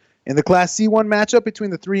In the Class C1 matchup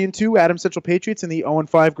between the 3-2 Adams Central Patriots and the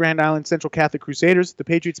 0-5 Grand Island Central Catholic Crusaders, the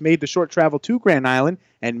Patriots made the short travel to Grand Island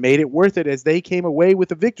and made it worth it as they came away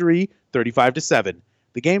with a victory 35-7.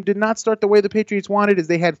 The game did not start the way the Patriots wanted as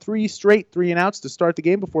they had three straight 3-and-outs to start the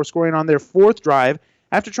game before scoring on their fourth drive.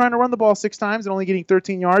 After trying to run the ball 6 times and only getting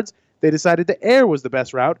 13 yards, they decided the air was the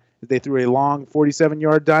best route as they threw a long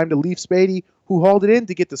 47-yard dime to Leaf Spady, who hauled it in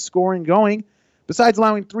to get the scoring going. Besides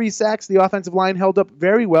allowing 3 sacks, the offensive line held up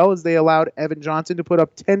very well as they allowed Evan Johnson to put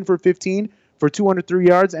up 10 for 15 for 203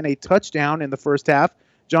 yards and a touchdown in the first half.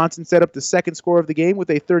 Johnson set up the second score of the game with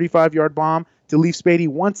a 35-yard bomb to Leaf Spady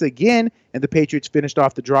once again, and the Patriots finished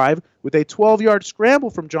off the drive with a 12-yard scramble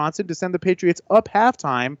from Johnson to send the Patriots up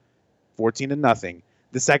halftime 14-0.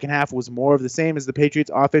 The second half was more of the same as the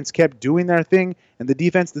Patriots offense kept doing their thing and the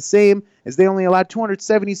defense the same as they only allowed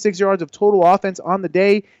 276 yards of total offense on the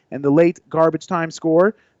day and the late garbage time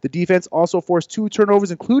score. The defense also forced 2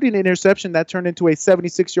 turnovers, including an interception that turned into a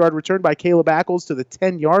 76-yard return by Caleb Ackles to the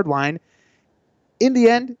 10-yard line. In the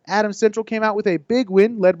end, Adams Central came out with a big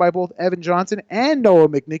win led by both Evan Johnson and Noah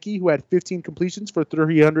McNicky, who had 15 completions for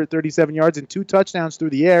 337 yards and 2 touchdowns through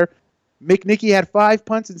the air. McNicky had 5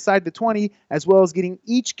 punts inside the 20, as well as getting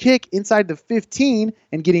each kick inside the 15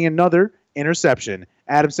 and getting another interception.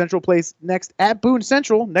 Adams Central plays next at Boone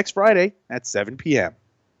Central next Friday at 7 p.m.